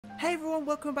Hey everyone,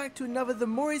 welcome back to another The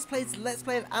Mori's Plays Let's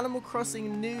Play of Animal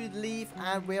Crossing New Leaf,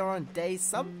 and we are on day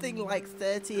something like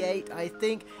 38, I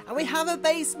think, and we have a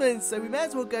basement, so we may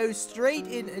as well go straight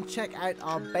in and check out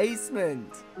our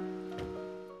basement.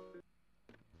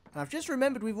 I've just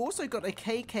remembered we've also got a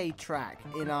KK track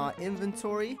in our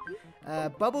inventory,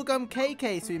 Bubblegum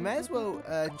KK, so we may as well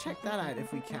check that out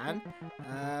if we can.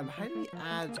 How do we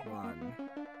add one?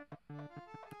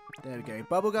 There we go,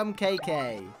 Bubblegum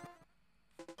KK.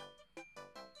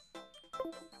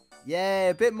 Yeah,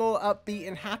 a bit more upbeat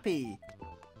and happy.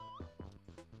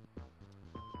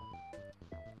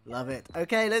 Love it.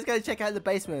 Okay, let's go check out the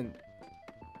basement.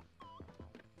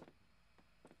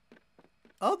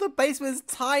 Oh, the basement's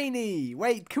tiny.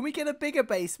 Wait, can we get a bigger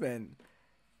basement?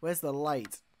 Where's the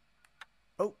light?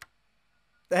 Oh,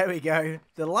 there we go.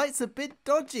 The light's a bit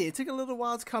dodgy. It took a little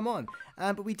while to come on.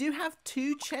 But we do have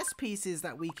 2 chess pieces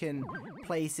that we can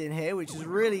place in here, which is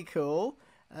really cool.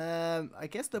 I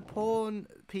guess the pawn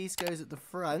piece goes at the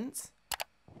front,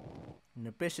 and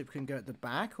the bishop can go at the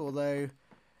back, although it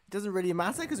doesn't really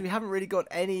matter because we haven't really got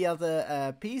any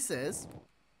other pieces.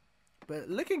 But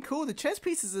looking cool, the chess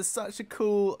pieces are such a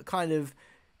cool kind of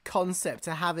concept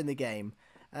to have in the game.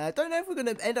 I don't know if we're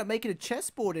going to end up making a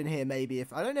chessboard in here, maybe.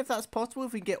 I don't know if that's possible,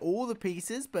 if we can get all the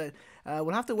pieces, but we'll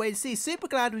have to wait and see. Super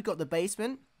glad we've got the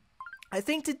basement. I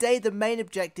think today the main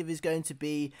objective is going to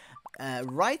be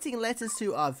writing letters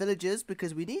to our villagers,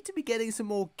 because we need to be getting some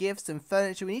more gifts and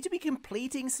furniture. We need to be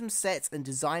completing some sets and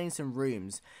designing some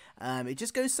rooms. It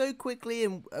just goes so quickly,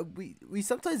 and we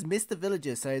sometimes miss the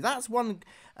villagers. So that's one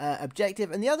objective.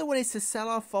 And the other one is to sell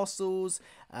our fossils,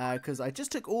 because I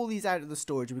just took all these out of the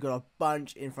storage and we've got a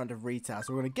bunch in front of retail.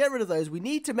 So we're going to get rid of those. We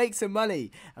need to make some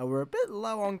money, and we're a bit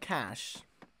low on cash.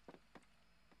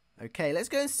 Okay, let's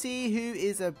go and see who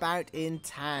is about in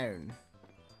town.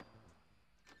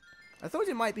 I thought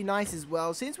it might be nice as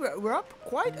well, since we're up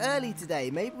quite early today.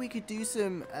 Maybe we could do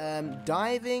some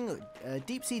diving,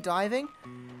 deep sea diving.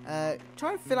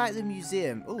 Try and fill out the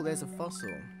museum. Oh, there's a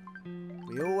fossil.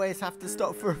 We always have to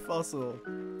stop for a fossil.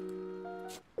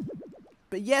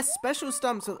 But yes, special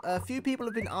stumps. A few people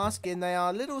have been asking. They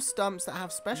are little stumps that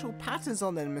have special patterns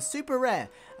on them. They're super rare.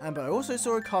 But I also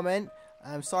saw a comment.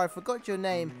 I'm sorry, I forgot your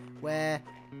name, where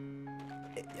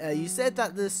you said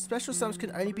that the special stumps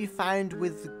can only be found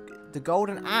with the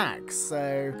golden axe,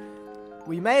 so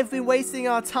we may have been wasting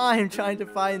our time trying to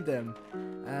find them.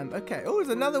 Okay, oh, there's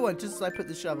another one just as I put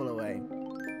the shovel away.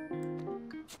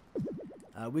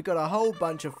 We've got a whole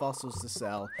bunch of fossils to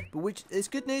sell, but which is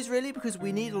good news really, because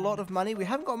we need a lot of money. We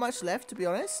haven't got much left, to be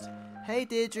honest. Hey,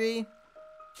 Deirdre.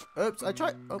 Oops, I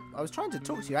was trying to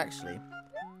talk to you actually.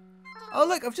 Oh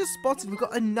look, I've just spotted we've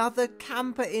got another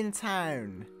camper in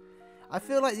town. I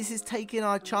feel like this is taking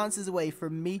our chances away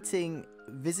from meeting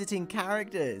visiting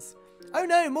characters. Oh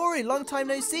no, Mori, long time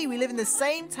no see. We live in the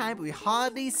same town, but we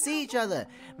hardly see each other.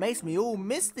 Makes me all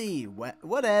miss thee.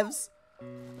 Whatevs.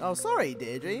 Oh, sorry,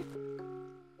 Deirdre.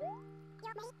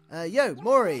 Yo,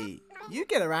 Mori, you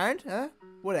get around, huh?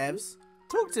 Whatevs.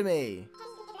 Talk to me.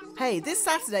 Hey, this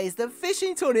Saturday is the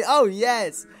fishing tournament. Oh,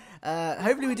 yes.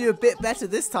 Hopefully we do a bit better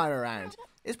this time around.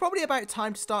 It's probably about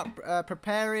time to start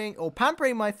preparing or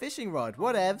pampering my fishing rod.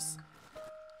 Whatevs.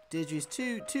 Deirdre's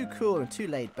too cool and too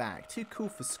laid back. Too cool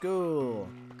for school.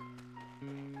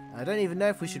 I don't even know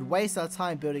if we should waste our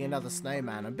time building another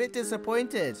snowman. I'm a bit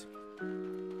disappointed.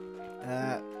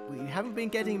 We haven't been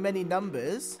getting many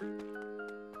numbers,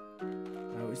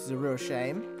 which is a real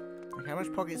shame. Okay, how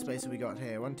much pocket space have we got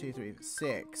here? 1, 2, 3,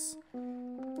 6.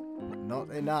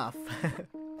 Not enough.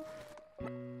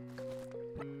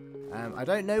 I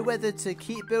don't know whether to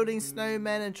keep building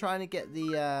snowmen and trying to get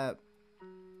the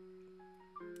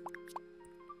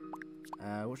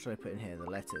what should I put in here? The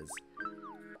letters.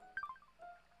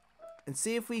 And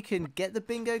see if we can get the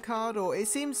bingo card, or it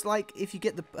seems like if you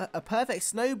get a perfect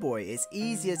snow boy, it's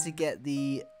easier to get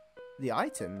the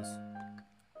items.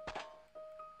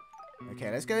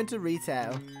 Okay, let's go into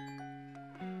retail.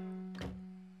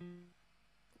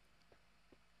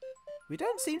 We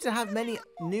don't seem to have many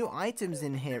new items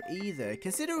in here either.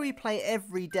 Consider we play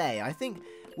every day. I think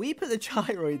we put the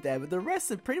gyroid there, but the rest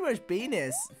have pretty much been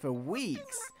here for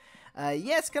weeks.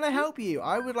 Yes, can I help you?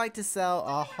 I would like to sell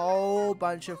a whole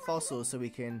bunch of fossils so we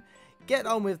can get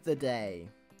on with the day.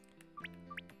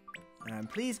 And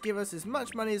please give us as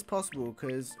much money as possible,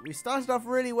 because we started off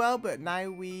really well, but now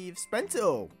we've spent it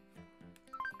all.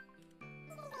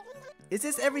 Is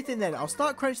this everything then? I'll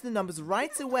start crunching the numbers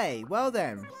right away. Well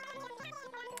then.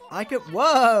 I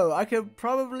could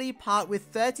probably part with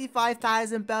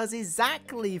 35,000 bells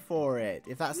exactly for it.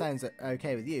 If that sounds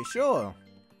okay with you, sure.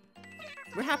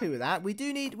 We're happy with that. We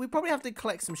probably have to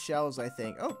collect some shells, I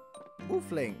think. Oh,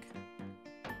 Wolfling.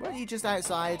 Weren't you just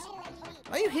outside?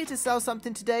 Are you here to sell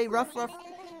something today, Ruff Ruff?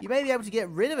 You may be able to get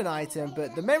rid of an item,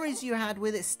 but the memories you had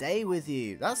with it stay with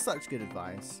you. That's such good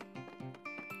advice.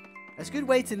 It's a good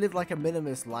way to live like a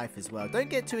minimalist life as well. Don't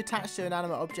get too attached to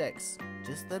inanimate objects.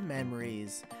 Just the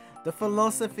memories. The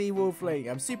philosophy, Wolfling.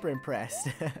 I'm super impressed.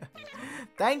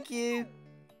 Thank you.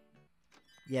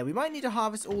 Yeah, we might need to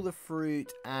harvest all the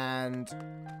fruit and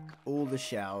all the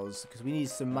shells because we need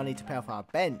some money to pay off our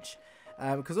bench.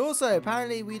 Because also,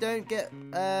 apparently, we don't get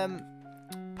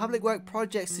public work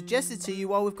projects suggested to you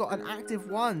while we've got an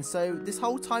active one. So this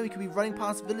whole time we could be running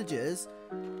past villagers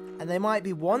and they might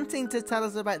be wanting to tell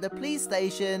us about the police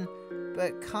station,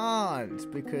 but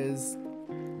can't because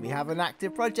we have an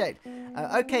active project.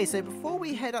 Okay, so before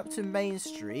we head up to Main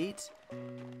Street,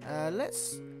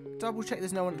 let's double check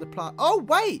there's no one at the plaza. Oh,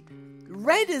 wait!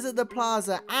 Red is at the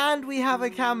plaza and we have a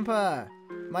camper.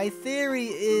 My theory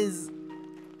is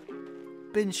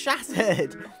been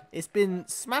shattered. It's been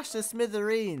smashed to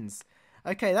smithereens.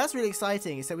 Okay, that's really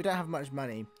exciting, except we don't have much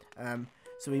money.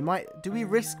 So we might... Do we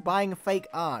risk buying fake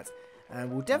art?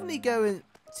 We'll definitely go and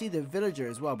see the villager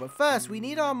as well. But first, we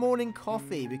need our morning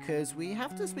coffee because we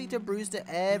have to speak to Brewster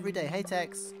every day. Hey,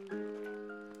 Tex.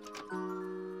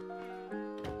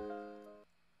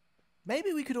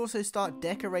 Maybe we could also start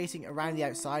decorating around the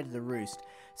outside of the roost.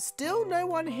 Still no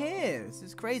one here. This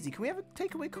is crazy. Can we have a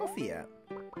takeaway coffee yet?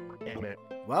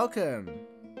 Welcome.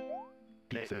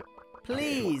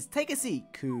 Please, take a seat.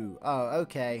 Cool. Oh,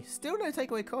 okay. Still no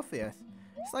takeaway coffee.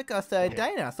 It's like our third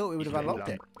day now. I thought we would have unlocked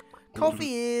it.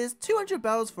 Coffee is 200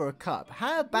 bells for a cup.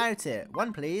 How about it?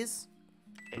 One, please.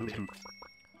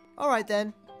 Alright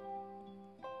then.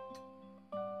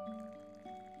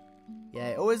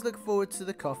 Yeah, always look forward to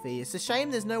the coffee. It's a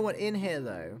shame there's no one in here,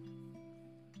 though.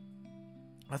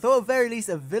 I thought at very least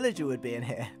a villager would be in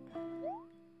here.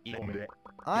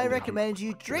 I recommend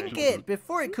you drink it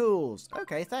before it cools.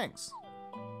 Okay, thanks.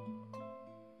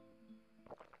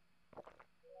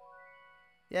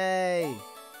 Yay.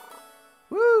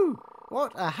 Woo!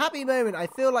 What a happy moment. I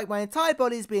feel like my entire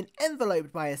body is being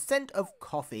enveloped by a scent of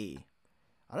coffee.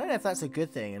 I don't know if that's a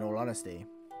good thing, in all honesty.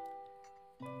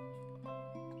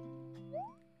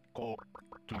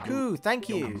 Cool, thank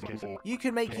you. You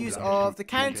can make use of the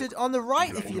counter on the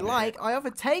right if you like. I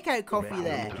offer takeout coffee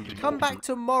there. Come back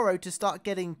tomorrow to start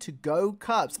getting to-go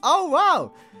cups. Oh,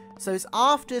 wow! So it's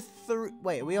after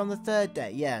wait, are we on the third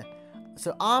day? Yeah.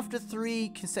 So after 3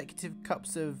 consecutive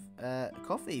cups of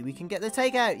coffee, we can get the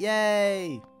takeout.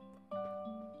 Yay!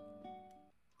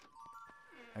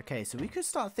 Okay, so we could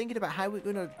start thinking about how we're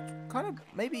going to kind of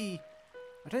maybe...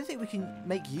 I don't think we can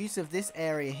make use of this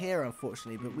area here,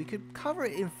 unfortunately, but we could cover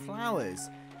it in flowers.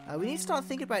 We need to start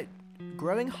thinking about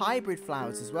growing hybrid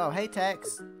flowers as well. Hey,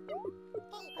 Tex.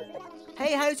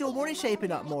 Hey, how's your morning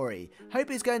shaping up, Mori? Hope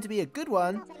it's going to be a good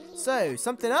one. So,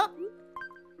 something up?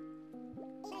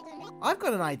 I've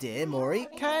got an idea, Mori.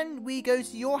 Can we go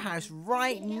to your house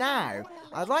right now?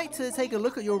 I'd like to take a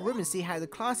look at your room and see how the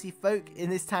classy folk in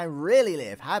this town really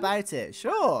live. How about it?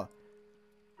 Sure.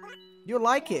 You'll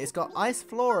like it. It's got ice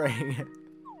flooring.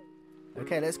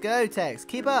 Okay, let's go, Tex.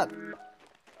 Keep up.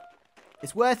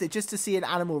 It's worth it just to see an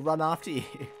animal run after you.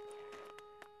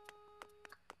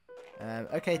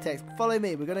 Okay, Tex, follow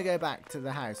me. We're going to go back to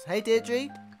the house. Hey, Deirdre.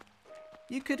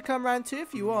 You could come round too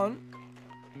if you want.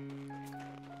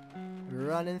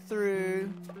 Running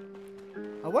through.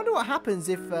 I wonder what happens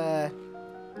if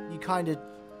you kind of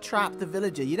trap the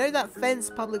villager. You know that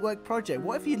fence public work project?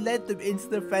 What if you led them into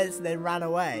the fence and then ran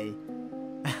away?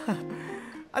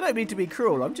 I don't mean to be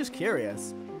cruel. I'm just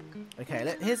curious.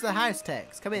 Okay, here's the house,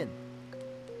 Tex. Come in.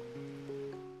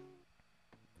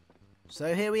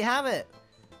 So here we have it.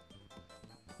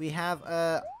 We have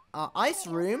our ice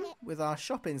room with our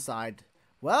shop inside.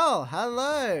 Well,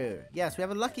 hello. Yes, we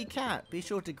have a lucky cat. Be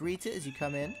sure to greet it as you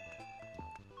come in.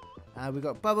 We've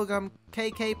got Bubblegum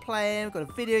KK playing. We've got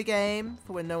a video game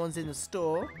for when no one's in the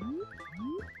store.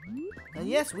 And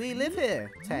yes, we live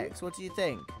here. Tex, what do you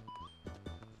think?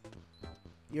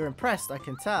 You're impressed, I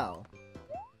can tell.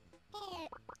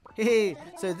 Hehe.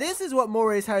 So this is what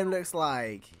Mori's home looks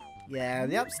like. Yeah,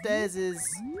 the upstairs is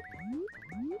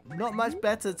not much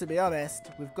better, to be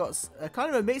honest. We've got a kind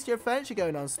of a mixture of furniture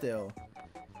going on still.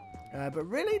 But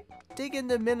really digging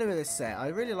the minimalist set. I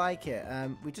really like it.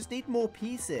 We just need more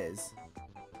pieces.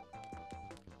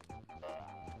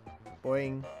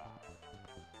 Boing.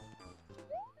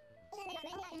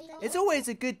 It's always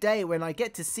a good day when I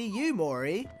get to see you,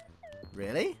 Mori.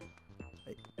 Really?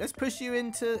 Let's push you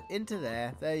into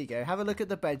there. There you go. Have a look at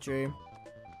the bedroom.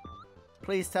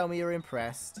 Please tell me you're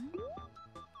impressed.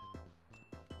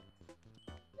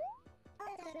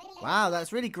 Wow,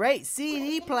 that's really great.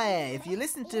 CD player. If you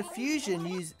listen to Fusion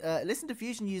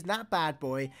using that bad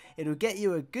boy, it'll get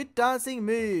you a good dancing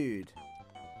mood.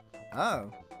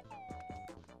 Oh.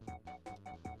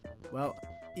 Well,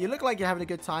 you look like you're having a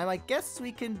good time. I guess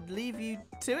we can leave you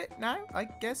to it now. I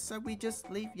guess we just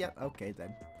leave. Yep. Okay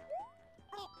then.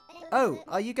 Oh,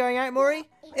 are you going out, Mori?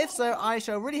 If so, I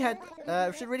shall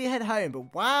should really head home.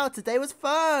 But wow, today was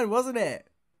fun, wasn't it?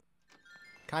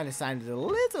 Kind of sounded a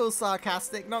little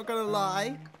sarcastic, not gonna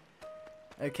lie.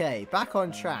 Okay, back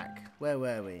on track. Where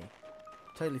were we?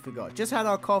 Totally forgot. Just had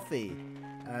our coffee.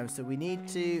 So we need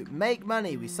to make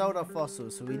money. We sold our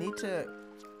fossils, so we need to...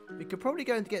 We could probably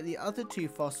go and get the other 2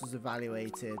 fossils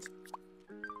evaluated.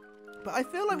 But I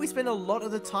feel like we spend a lot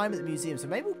of the time at the museum, so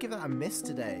maybe we'll give that a miss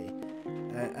today.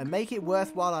 And make it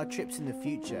worthwhile our trips in the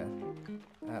future.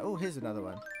 Oh, here's another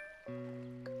one.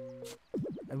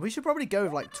 And we should probably go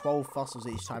with like 12 fossils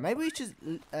each time. Maybe we should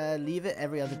leave it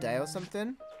every other day or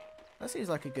something. That seems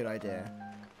like a good idea.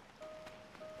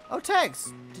 Oh,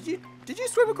 Tex! Did you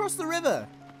swim across the river?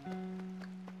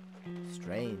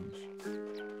 Strange.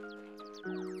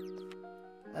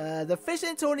 The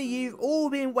fishing tourney you've all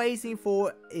been waiting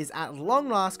for is at long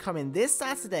last coming this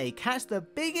Saturday. Catch the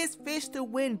biggest fish to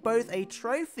win both a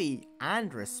trophy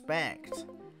and respect.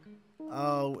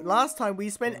 Oh, last time we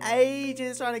spent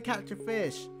ages trying to catch a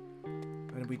fish.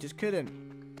 And we just couldn't.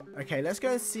 Okay, let's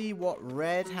go and see what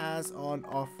Red has on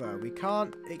offer. We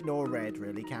can't ignore Red,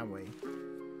 really, can we?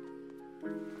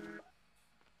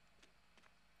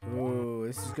 Ooh,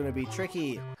 this is going to be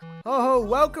tricky. Oh,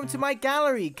 welcome to my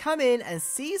gallery. Come in and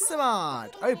see some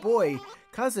art. Oh boy,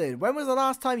 cousin, when was the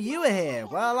last time you were here?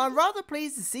 Well, I'm rather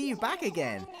pleased to see you back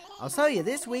again. I'll tell you,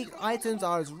 this week's items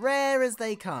are as rare as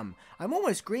they come. I'm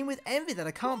almost green with envy that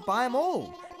I can't buy them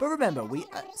all. But remember, we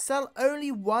sell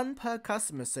only 1 per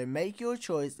customer, so make your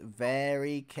choice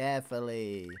very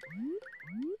carefully.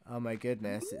 Oh my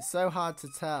goodness, it's so hard to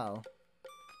tell.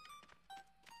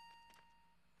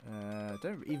 I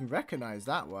don't even recognize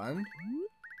that one.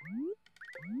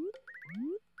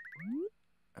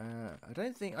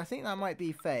 I think that might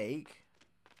be fake.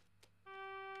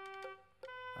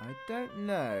 I don't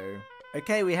know.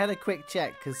 Okay, we had a quick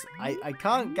check because I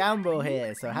can't gamble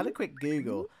here, so I had a quick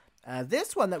Google.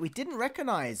 This one that we didn't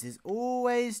recognize is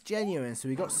always genuine, so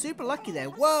we got super lucky there.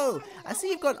 Whoa! I see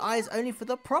you've got eyes only for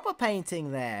the proper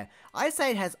painting there. I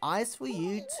say it has eyes for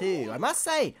you too. I must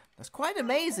say, that's quite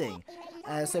amazing.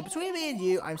 So between me and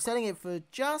you, I'm selling it for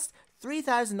just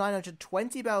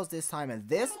 3,920 bells this time, and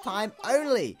this time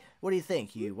only. What do you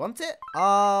think? You want it?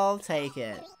 I'll take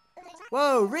it.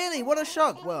 Whoa, really? What a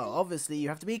shock. Well, obviously you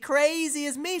have to be crazy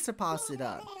as me to pass it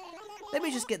up. Let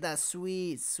me just get that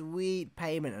sweet, sweet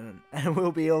payment and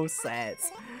we'll be all set.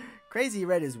 Crazy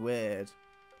Red is weird.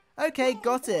 Okay,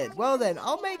 got it. Well then,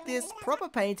 I'll make this proper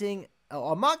painting, or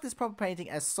I'll mark this proper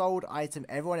painting as sold item.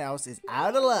 Everyone else is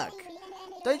out of luck.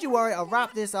 Don't you worry, I'll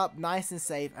wrap this up nice and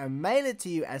safe and mail it to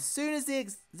you as soon as the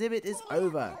exhibit is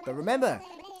over. But remember,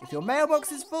 if your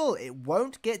mailbox is full, it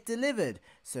won't get delivered.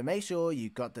 So make sure you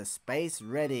got the space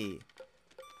ready.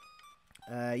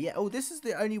 Yeah, oh, this is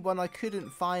the only one I couldn't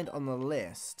find on the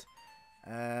list.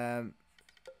 So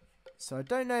I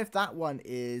don't know if that one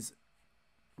is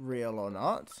real or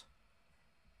not.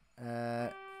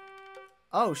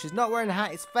 Oh, she's not wearing a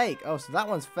hat. It's fake. Oh, so that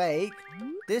one's fake.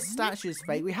 This statue is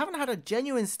fake. We haven't had a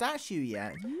genuine statue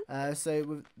yet. So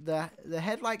with the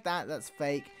head like that, that's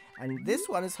fake. And this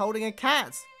one is holding a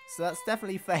cat. So that's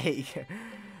definitely fake.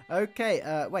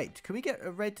 Okay, wait. Can we get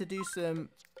Red to do some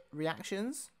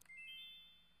reactions?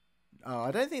 Oh,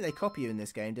 I don't think they copy you in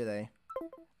this game, do they?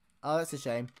 Oh, that's a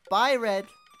shame. Bye, Red.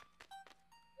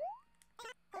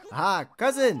 Ah,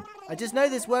 cousin! I just know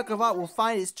this work of art will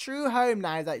find its true home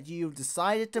now that you've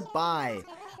decided to buy.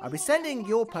 I'll be sending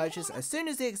your purchase as soon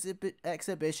as the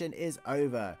exhibition is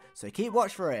over, so keep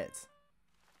watch for it.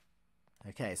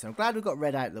 Okay, so I'm glad we got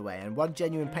Red out of the way and one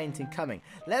genuine painting coming.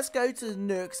 Let's go to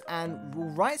Nooks and we'll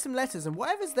write some letters, and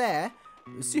whatever's there,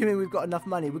 assuming we've got enough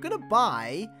money, we're going to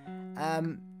buy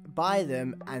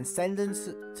them and send them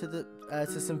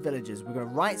to some villagers. We're going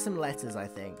to write some letters, I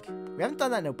think. We haven't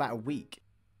done that in about a week.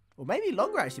 Or maybe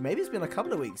longer, actually. Maybe it's been a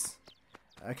couple of weeks.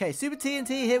 Okay, Super TNT,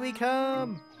 here we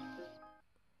come.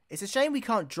 It's a shame we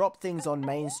can't drop things on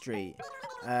Main Street.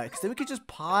 Because then we could just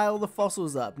pile the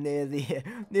fossils up near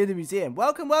the museum.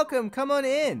 Welcome, welcome. Come on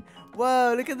in.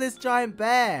 Whoa, look at this giant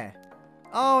bear.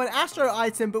 Oh, an Astro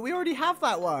item, but we already have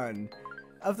that one.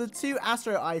 Of the 2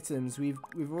 Astro items, we've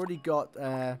already got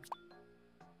that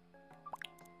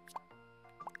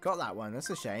one. That's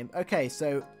a shame. Okay,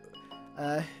 so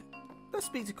let's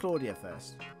speak to Claudia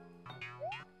first.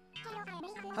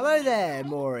 Hello there,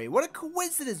 Mori. What a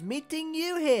coincidence meeting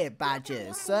you here,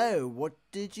 Badger. So, what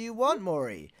did you want,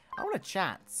 Mori? I want to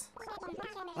chat.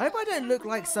 I hope I don't look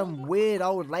like some weird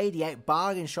old lady out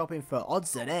bargain shopping for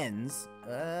odds and ends.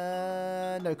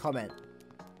 No comment.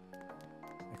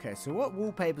 Okay, so what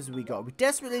wallpapers have we got? We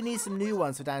desperately need some new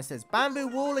ones for downstairs. Bamboo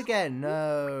wall again.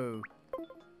 No.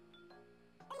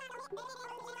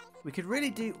 We could really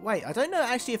do... Wait, I don't know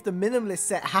actually if the minimalist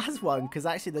set has one, because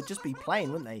actually they'd just be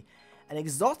plain, wouldn't they? An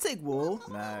exotic wall?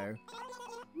 No.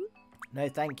 No,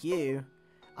 thank you.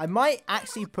 I might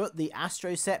actually put the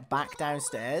Astro set back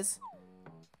downstairs.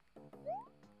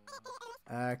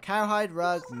 Cowhide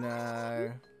rug?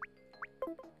 No.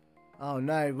 Oh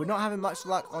no, we're not having much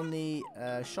luck on the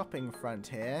shopping front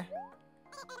here.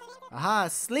 Aha,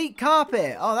 sleek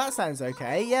carpet. Oh, that sounds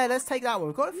okay. Yeah, let's take that one.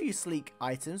 We've got a few sleek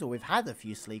items, or we've had a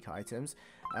few sleek items.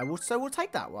 So we'll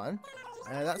take that one.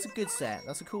 That's a good set.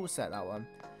 That's a cool set, that one.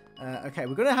 Okay,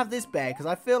 we're going to have this bear, because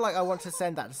I feel like I want to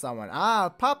send that to someone. Ah,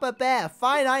 Papa Bear.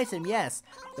 Fine item, yes.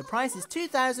 The price is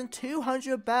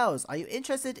 2,200 bells. Are you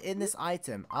interested in this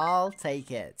item? I'll take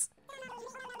it.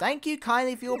 Thank you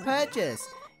kindly for your purchase.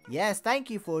 Yes, thank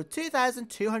you for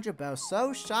 2,200 bells.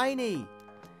 So shiny.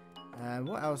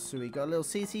 What else do we got? A little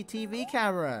CCTV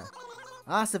camera.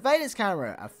 Ah, surveillance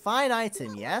camera. A fine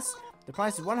item, yes. The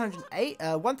price is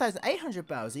 1,800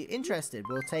 bells. Are you interested?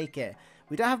 We'll take it.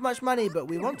 We don't have much money, but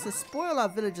we want to spoil our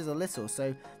villagers a little.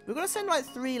 So we're going to send like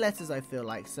 3 letters, I feel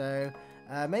like. So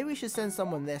maybe we should send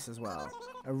someone this as well.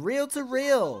 A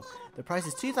reel-to-reel. The price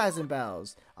is 2,000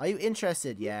 bells. Are you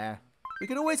interested? Yeah. We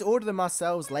can always order them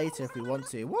ourselves later if we want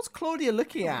to. What's Claudia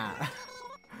looking at?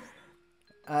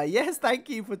 Yes, thank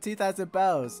you for 2,000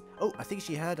 bells. Oh, I think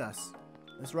she heard us.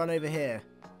 Let's run over here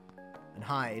and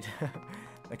hide.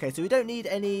 Okay, so we don't need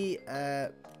any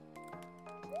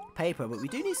paper, but we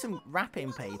do need some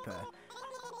wrapping paper.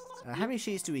 How many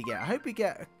sheets do we get? I hope we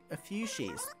get a few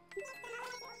sheets.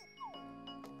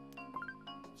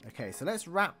 Okay, so let's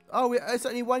wrap. Oh, it's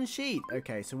only 1 sheet.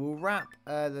 Okay, so we'll wrap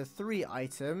the 3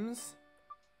 items.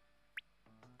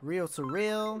 Reel to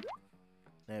reel.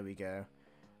 There we go.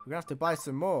 We're gonna have to buy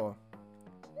some more.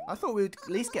 I thought we would at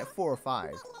least get 4 or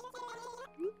 5.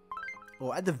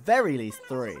 Or at the very least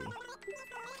 3.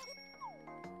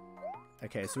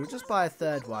 Okay, so we'll just buy a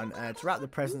 3rd one to wrap the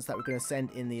presents that we're going to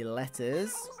send in the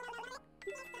letters.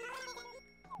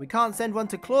 We can't send one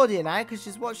to Claudia now because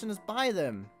she's watching us buy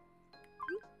them.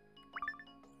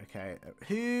 Okay,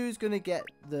 who's going to get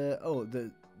the... Oh,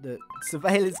 the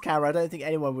surveillance camera. I don't think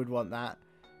anyone would want that.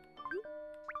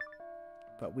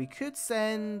 But we could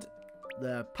send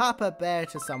the Papa Bear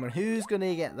to someone. Who's going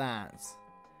to get that?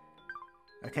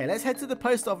 Okay, let's head to the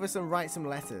post office and write some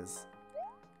letters.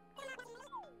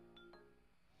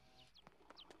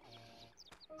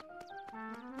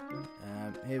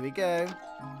 Here we go.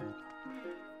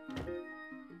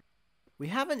 We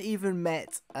haven't even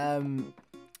met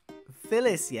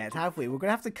Phyllis yet, have we? We're going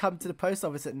to have to come to the post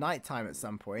office at night time at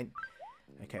some point.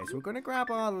 Okay, so we're going to grab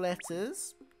our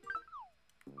letters.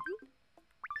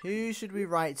 Who should we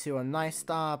write to on nice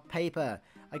star paper?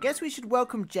 I guess we should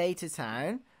welcome Jay to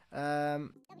town.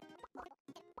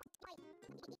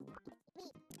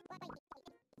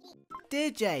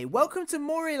 Dear Jay, welcome to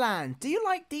Moriland. Do you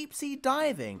like deep sea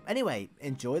diving? Anyway,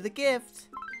 enjoy the gift.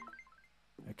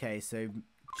 Okay, so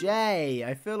Jay,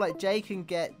 I feel like Jay can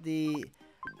get the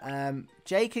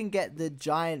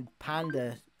giant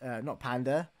panda, not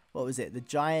panda. What was it? The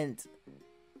giant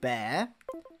bear.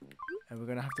 And we're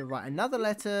gonna have to write another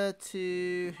letter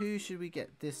to who should we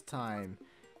get this time?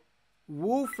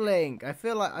 Wolflink. I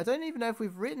feel like I don't even know if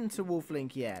we've written to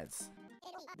Wolflink yet.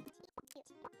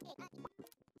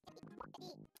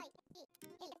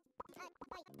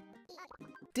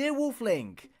 Dear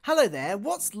Wolflink, hello there,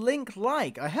 what's Link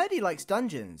like? I heard he likes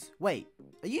dungeons. Wait,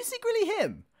 are you secretly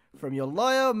him? From your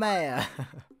loyal mayor.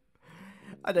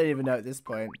 I don't even know at this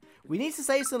point. We need to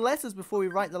save some letters before we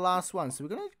write the last one, so we're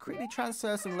going to quickly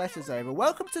transfer some letters over.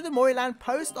 Welcome to the Moriland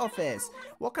Post Office.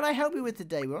 What can I help you with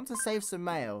today? We want to save some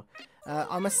mail.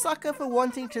 I'm a sucker for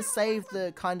wanting to save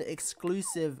the kind of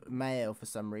exclusive mail for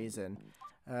some reason.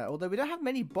 Although we don't have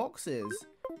many boxes.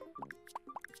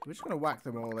 We're just going to whack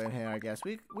them all in here, I guess.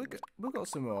 We've got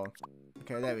some more.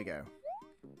 Okay, there we go.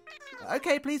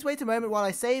 Okay, please wait a moment while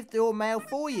I save your mail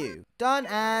for you. Done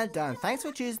and done. Thanks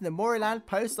for choosing the Moriland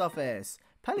Post Office.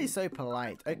 Pelly's so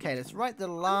polite. Okay, let's write the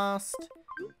last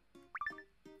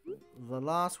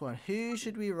one. Who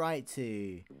should we write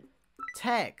to?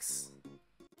 Tex.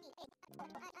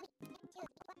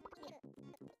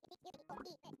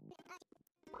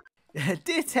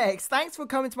 Dear Tex, thanks for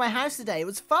coming to my house today. It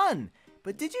was fun.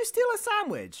 But did you steal a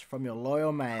sandwich from your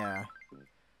loyal mayor?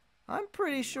 I'm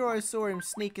pretty sure I saw him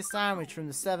sneak a sandwich from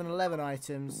the 7-Eleven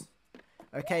items.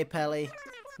 Okay, Pelly.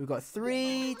 We've got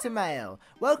 3 to mail.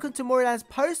 Welcome to Moriland's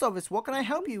post office. What can I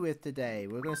help you with today?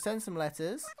 We're going to send some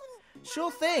letters.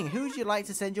 Sure thing. Who would you like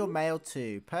to send your mail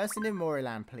to? Person in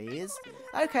Moriland, please.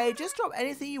 Okay, just drop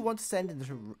anything you want to send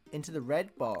into the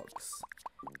red box.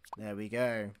 There we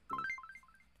go.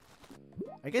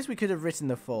 I guess we could have written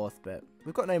the 4th, but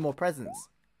we've got no more presents.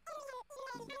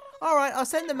 Alright, I'll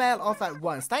send the mail off at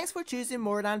once. Thanks for choosing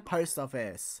Moriland Post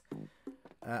Office.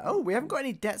 Oh, we haven't got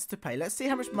any debts to pay. Let's see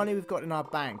how much money we've got in our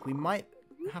bank. We might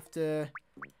have to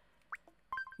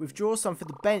withdraw some for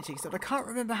the bench, except I can't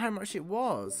remember how much it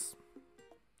was.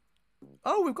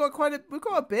 Oh, we've got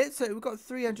a bit. So we've got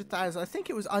 300,000. I think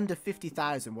it was under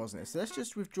 50,000, wasn't it? So let's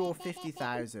just withdraw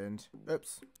 50,000.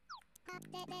 Oops.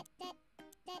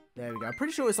 There we go. I'm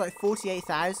pretty sure it's like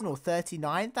 48,000 or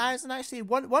 39,000 actually.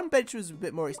 One bench was a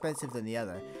bit more expensive than the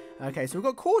other. Okay, so we've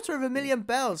got 250,000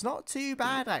 bells. Not too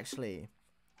bad actually.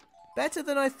 Better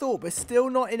than I thought, but still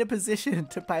not in a position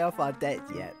to pay off our debt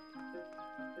yet.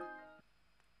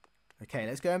 Okay,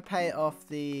 let's go and pay off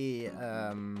the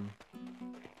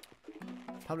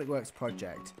Public Works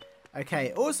project.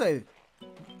 Okay, also,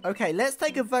 okay, let's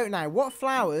take a vote now. What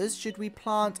flowers should we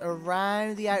plant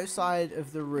around the outside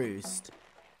of the roost?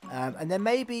 And then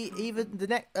maybe even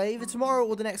either tomorrow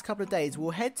or the next couple of days,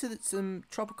 we'll head to some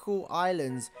tropical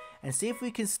islands and see if we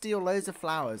can steal loads of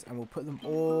flowers, and we'll put them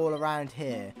all around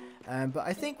here. But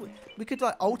I think we could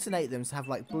like alternate them to have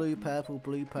like blue, purple,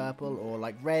 or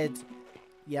like red,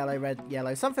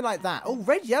 yellow, something like that. Oh,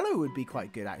 red, yellow would be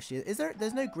quite good actually.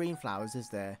 There's no green flowers, is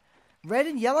there? Red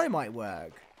and yellow might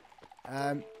work.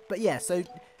 But yeah, so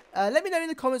let me know in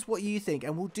the comments what you think,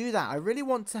 and we'll do that. I really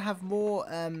want to have more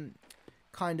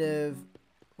kind of,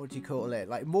 what do you call it,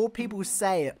 like more people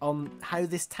say on how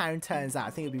this town turns out. I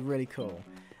think it'd be really cool.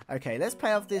 Okay, let's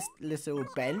pay off this little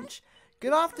bench.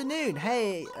 Good afternoon.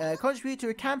 Hey, contribute to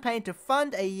a campaign to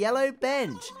fund a yellow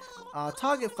bench. Our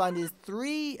target fund is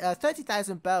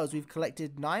 30,000 bells. We've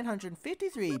collected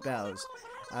 953 bells.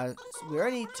 So we're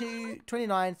only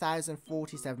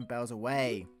 29,047 bells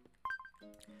away.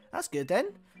 That's good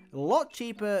then. A lot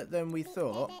cheaper than we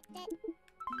thought.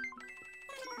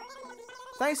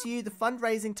 Thanks to you, the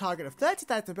fundraising target of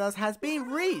 30,000 bells has been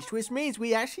reached, which means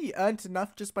we actually earned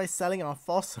enough just by selling our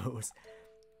fossils.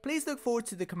 Please look forward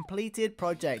to the completed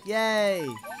project. Yay!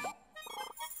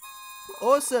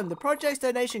 Awesome! The project's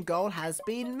donation goal has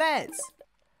been met.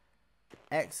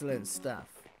 Excellent stuff.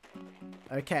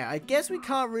 Okay, I guess we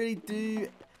can't really do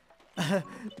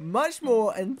much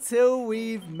more until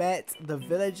we've met the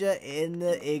villager in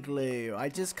the igloo. I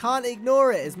just can't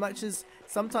ignore it, as much as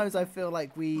sometimes I feel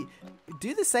like we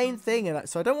do the same thing, and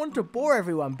so I don't want to bore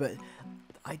everyone, but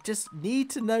I just need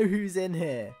to know who's in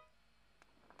here.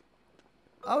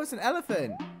 Oh, it's an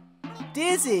elephant.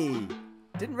 Dizzy!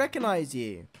 Didn't recognize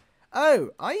you. Oh,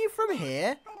 are you from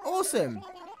here? Awesome.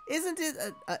 Isn't it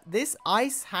this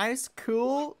ice house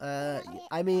cool?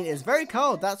 I mean, it's very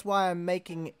cold. That's why I'm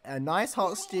making a nice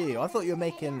hot stew. I thought you were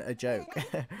making a joke.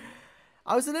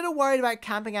 I was a little worried about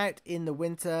camping out in the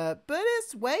winter, but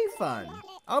it's way fun.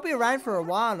 I'll be around for a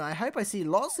while, and I hope I see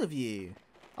lots of you.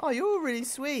 Oh, you're really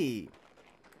sweet.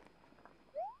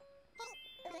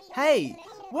 Hey,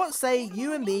 what say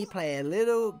you and me play a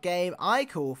little game I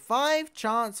call 5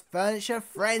 Chance Furniture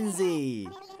Frenzy?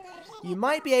 You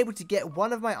might be able to get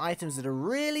one of my items at a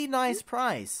really nice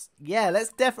price. Yeah,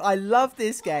 let's I love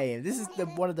this game. This is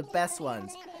one of the best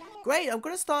ones. Great, I'm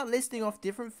going to start listing off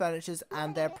different furnitures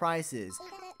and their prices.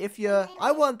 If you're,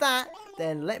 I want that,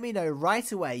 then let me know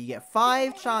right away. You get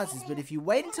 5 chances, but if you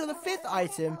wait until the 5th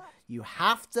item, you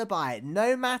have to buy it,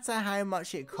 no matter how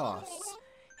much it costs.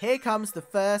 Here comes the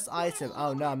first item.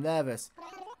 Oh no, I'm nervous.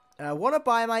 I want to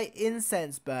buy my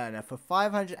incense burner for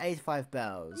 585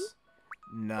 bells.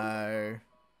 No.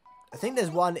 I think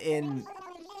there's one in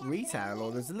retail,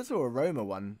 or there's a little aroma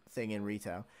one thing in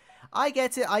retail. I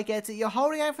get it, I get it. You're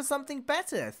holding out for something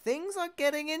better. Things are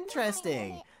getting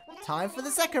interesting. Time for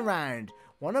the second round.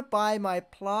 Want to buy my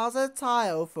plaza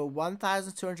tile for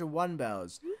 1,201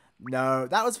 bells. No,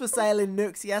 that was for sale in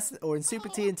Nooks or in Super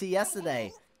TNT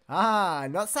yesterday. Ah,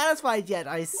 not satisfied yet,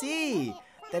 I see.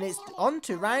 Then it's on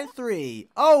to round 3.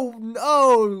 Oh,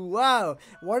 no, wow.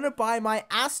 Want to buy my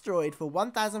asteroid for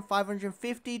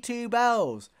 1,552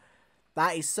 bells.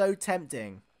 That is so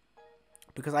tempting,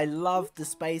 because I love the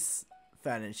space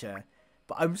furniture.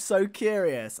 But I'm so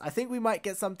curious. I think we might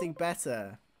get something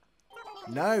better.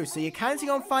 No, so you're counting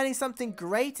on finding something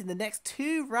great in the next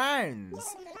 2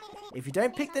 rounds. If you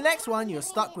don't pick the next one, you're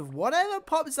stuck with whatever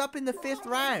pops up in the 5th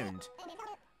round.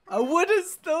 A wooden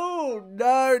stool!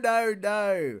 No, no,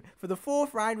 no. For the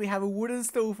 4th round, we have a wooden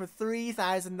stool for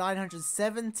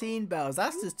 3,917 bells.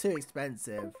 That's just too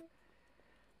expensive.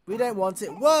 We don't want it.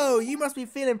 Whoa, you must be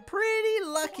feeling pretty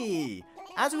lucky.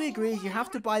 As we agreed, you have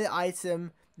to buy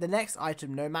the next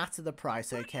item, no matter the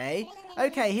price, okay?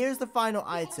 Okay, here's the final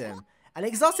item. An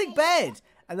exotic bed.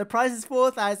 And the price is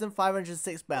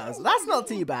 4,506 bells. That's not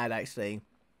too bad, actually.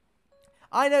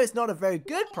 I know it's not a very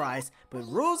good price, but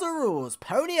rules are rules.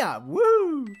 Pony up.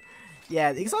 Woo!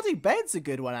 Yeah, the exotic bed's a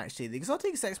good one, actually. The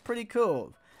exotic set's pretty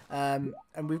cool. And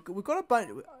we've got a bunch...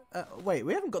 wait,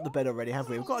 we haven't got the bed already, have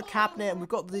we? We've got a cabinet and we've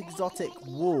got the exotic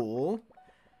wall.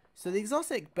 So the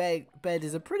exotic bed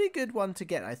is a pretty good one to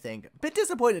get, I think. Bit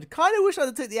disappointed. Kind of wish I'd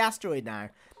have took the asteroid now.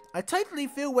 I totally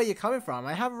feel where you're coming from.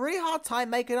 I have a really hard time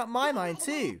making up my mind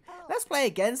too. Let's play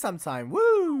again sometime.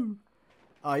 Woo!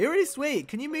 Oh, you're really sweet.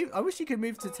 Can you move? I wish you could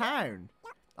move to town.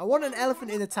 I want an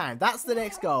elephant in the town. That's the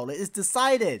next goal. It is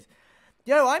decided.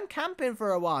 Yo, I'm camping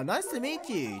for a while. Nice to meet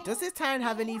you. Does this town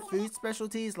have any food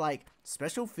specialties like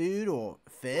special food or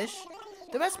fish?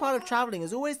 The best part of traveling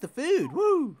is always the food.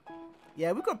 Woo!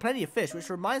 Yeah, we've got plenty of fish, which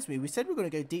reminds me, we said we were going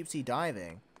to go deep sea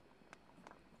diving.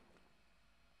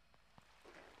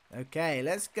 Okay,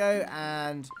 let's go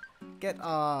and get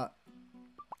our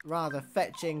rather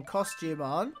fetching costume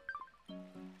on.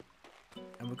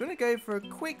 And we're going to go for a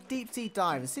quick deep sea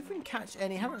dive and see if we can catch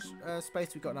any... How much space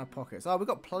we've got in our pockets? Oh, we've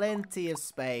got plenty of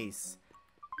space.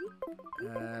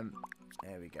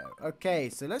 There we go. Okay,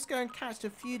 so let's go and catch a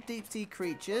few deep sea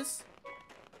creatures.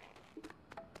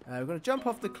 We're going to jump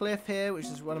off the cliff here, which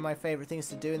is one of my favourite things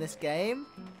to do in this game.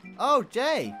 Oh,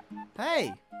 Jay.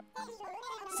 Hey.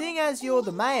 Seeing as you're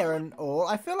the mayor and all,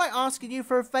 I feel like asking you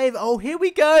for a favour. Oh, here we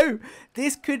go.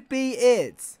 This could be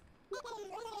it.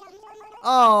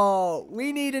 Oh,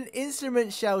 we need an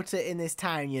instrument shelter in this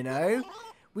town, you know.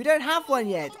 We don't have one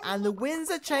yet, and the winds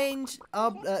of change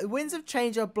are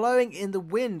blowing in the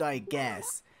wind, I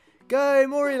guess. Go,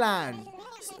 Moriland.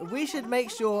 We should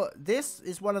make sure this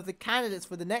is one of the candidates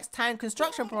for the next town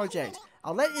construction project.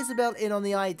 I'll let Isabel in on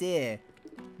the idea.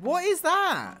 What is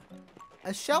that?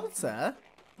 A shelter?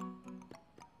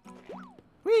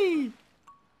 Whee!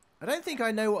 I don't think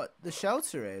I know what the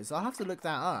shelter is. I'll have to look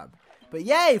that up. But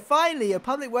yay, finally, a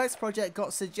public works project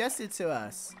got suggested to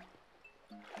us.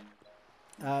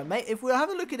 If we'll have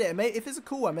a look at it, if it's a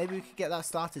cool one, maybe we could get that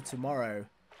started tomorrow.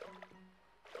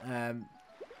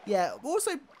 Yeah,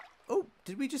 also... Oh,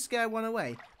 did we just scare one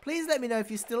away? Please let me know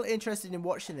if you're still interested in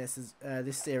watching this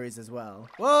series as well.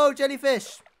 Whoa,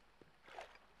 jellyfish!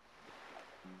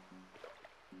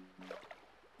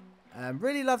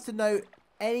 Really love to know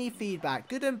any feedback,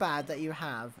 good and bad, that you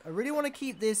have. I really want to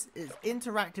keep this as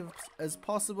interactive as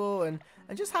possible and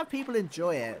just have people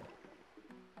enjoy it.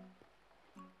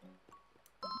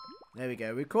 There we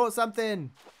go. We caught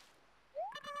something.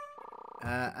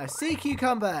 A sea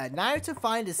cucumber. Now to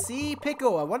find a sea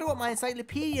pickle. I wonder what my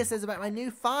encyclopedia says about my new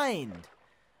find.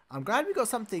 I'm glad we got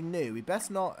something new. We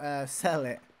best not sell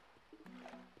it.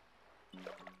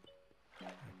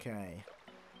 Okay.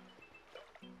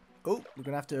 Oh, we're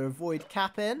going to have to avoid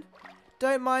capping.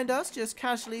 Don't mind us, just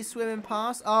casually swimming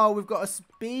past. Oh, we've got a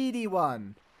speedy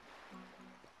one.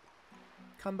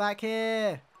 Come back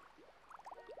here.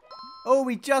 Oh,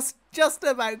 we just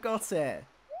about got it.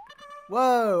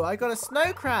 Whoa, I got a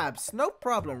snow crab. No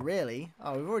problem, really.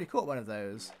 Oh, we've already caught one of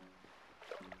those.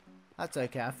 That's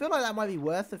okay. I feel like that might be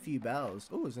worth a few bells.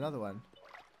 Oh, there's another one.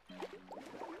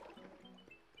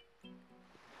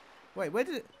 Wait, where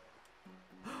did it...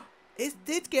 It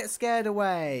did get scared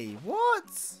away. What?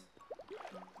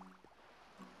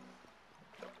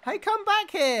 Hey, come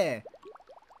back here.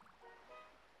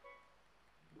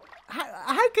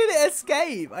 How could it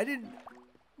escape? I didn't...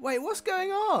 Wait, what's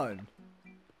going on?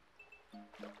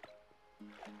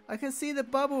 I can see the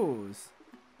bubbles.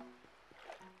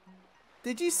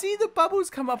 Did you see the bubbles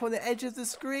come up on the edge of the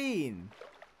screen?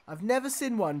 I've never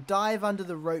seen one dive under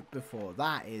the rope before.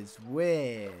 That is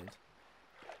weird.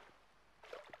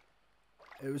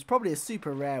 It was probably a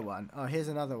super rare one. Oh, here's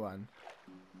another one.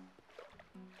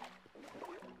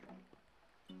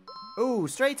 Ooh,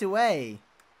 straight away.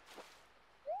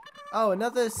 Oh,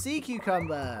 another sea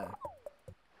cucumber.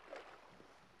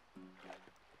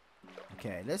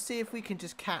 Okay, let's see if we can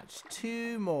just catch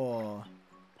 2 more.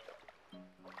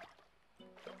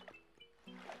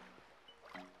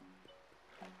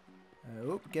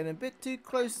 Oh, getting a bit too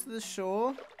close to the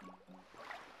shore.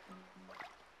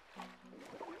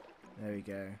 There we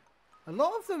go. A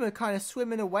lot of them are kind of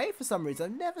swimming away for some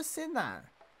reason. I've never seen that.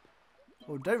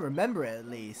 Or don't remember it, at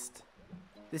least.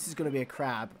 This is going to be a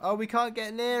crab. Oh, we can't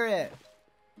get near it.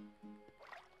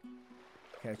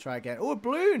 Okay, try again. Oh, a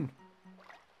balloon!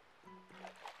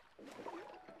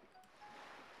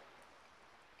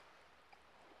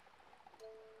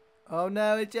 Oh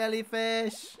no, a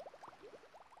jellyfish!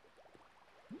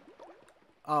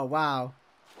 Oh wow.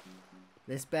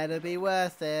 This better be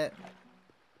worth it.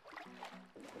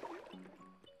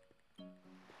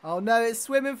 Oh no, it's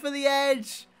swimming for the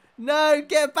edge! No,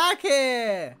 get back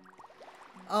here!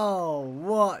 Oh,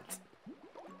 what?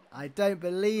 I don't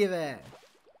believe it.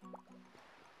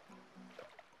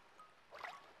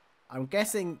 I'm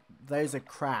guessing those are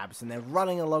crabs and they're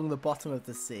running along the bottom of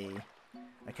the sea.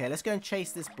 Okay, let's go and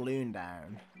chase this balloon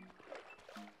down.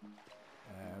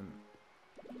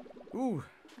 Ooh.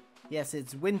 Yes,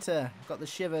 it's winter. Got the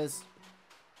shivers.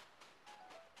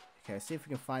 Okay, let's see if we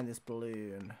can find this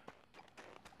balloon.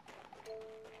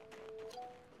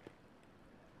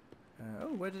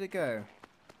 Oh, where did it go?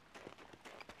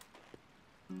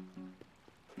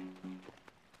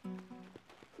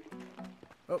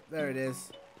 Oh, there it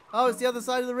is. Oh, it's the other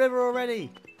side of the river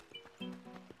already.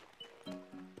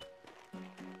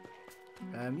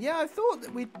 Yeah, I thought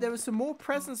that there was some more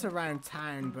presents around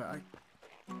town, but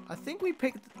I think we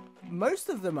picked most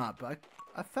of them up.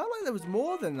 I felt like there was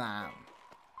more than that.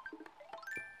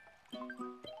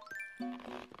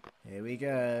 Here we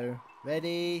go.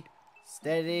 Ready,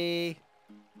 steady,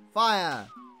 fire!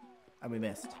 And we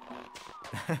missed.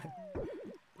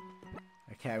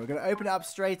 Okay, we're going to open it up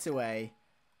straight away.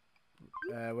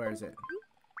 Where is it?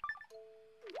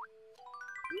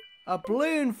 A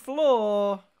balloon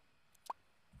floor!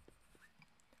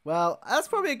 Well, that's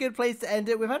probably a good place to end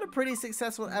it. We've had a pretty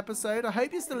successful episode. I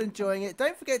hope you're still enjoying it.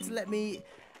 Don't forget to let me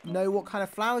know what kind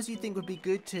of flowers you think would be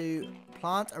good to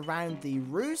plant around the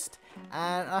roost.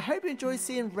 And I hope you enjoyed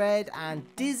seeing Red and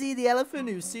Dizzy the elephant,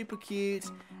 who's super cute.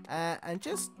 And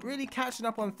just really catching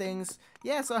up on things.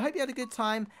 Yeah, so I hope you had a good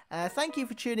time. Thank you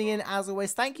for tuning in. As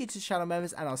always, thank you to channel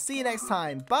members. And I'll see you next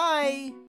time. Bye!